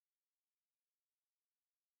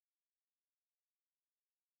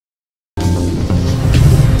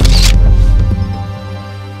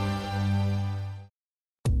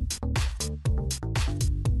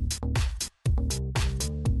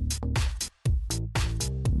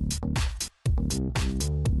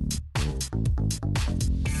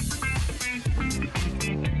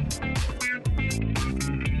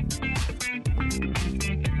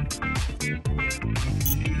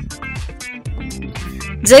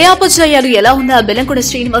జయాపజయాలు ఎలా ఉన్నా బెల్లంకొండ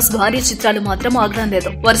శ్రీనివాస్ భారీ చిత్రాలు మాత్రం ఆగ్రహం లేదు.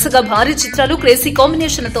 వరుసగా భారీ చిత్రాలు క్రేజీ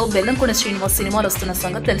కాంబినేషన్లతో బెల్లంకొండ శ్రీనివాస్ సినిమాలు వస్తున్న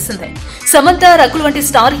సంగతి తెలిసిందే. సమంత, రకుల్ వంటి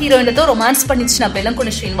స్టార్ హీరోయిన్లతో రొమాన్స్ పండించిన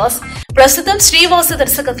బెల్లంకొండ శ్రీనివాస్ ప్రస్తుతం శ్రీనివాస్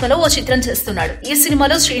దర్శకత్వంలో ఓ చిత్రం చేస్తున్నాడు. ఈ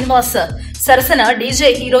సినిమాలో శ్రీనివాస్ సరసన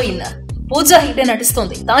డీజే హీరోయిన్ పూజా హెగ్డే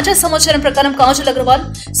నటిస్తోంది. తాజా సమాచారం ప్రకారం కాజల్ అగర్వాల్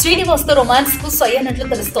శ్రీనివాస్ తో రొమాన్స్ కు సై అన్నట్లు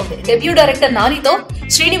తెలుస్తోంది. డెబ్యూ డైరెక్టర్ నానితో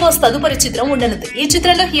శ్రీనివాస్ తదుపరి చిత్రం ఉండనుంది. ఈ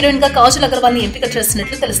చిత్రంలో హీరోయిన్ గా కాజల్ అగర్వాల్ ని ఎంపిక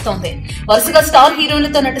చేసినట్లు తెలుస్తోంది. వరుసగా స్టార్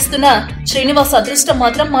హీరోయిన్లతో నటిస్తున్న శ్రీనివాస్ అదృష్టం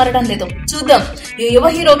మాత్రం మారడం లేదు. చూద్దాం ఈ యువ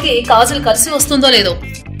హీరోకి కాజల్ కలిసి వస్తుందో లేదో.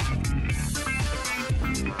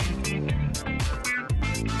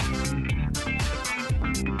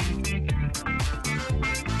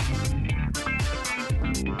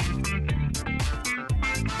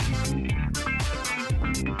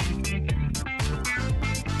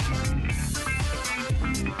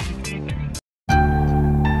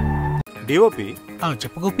 డిఓపి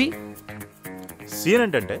చెప్పు గోపి. సీన్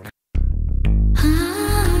ఏంటంటే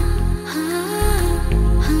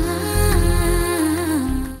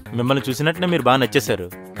మిమ్మల్ని చూసినట్టునే మీరు బాగా నచ్చేశారు.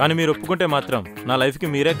 కానీ మీరు ఒప్పుకుంటే మాత్రం నా లైఫ్ కి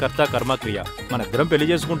మీరే కర్త కర్మక్రియ. మన ఇద్దరం పెళ్లి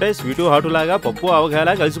చేసుకుంటే స్వీటు హాటు లాగా పప్పు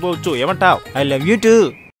అవగాలా కలిసిపోవచ్చు. ఏమంటావ్? I love you two.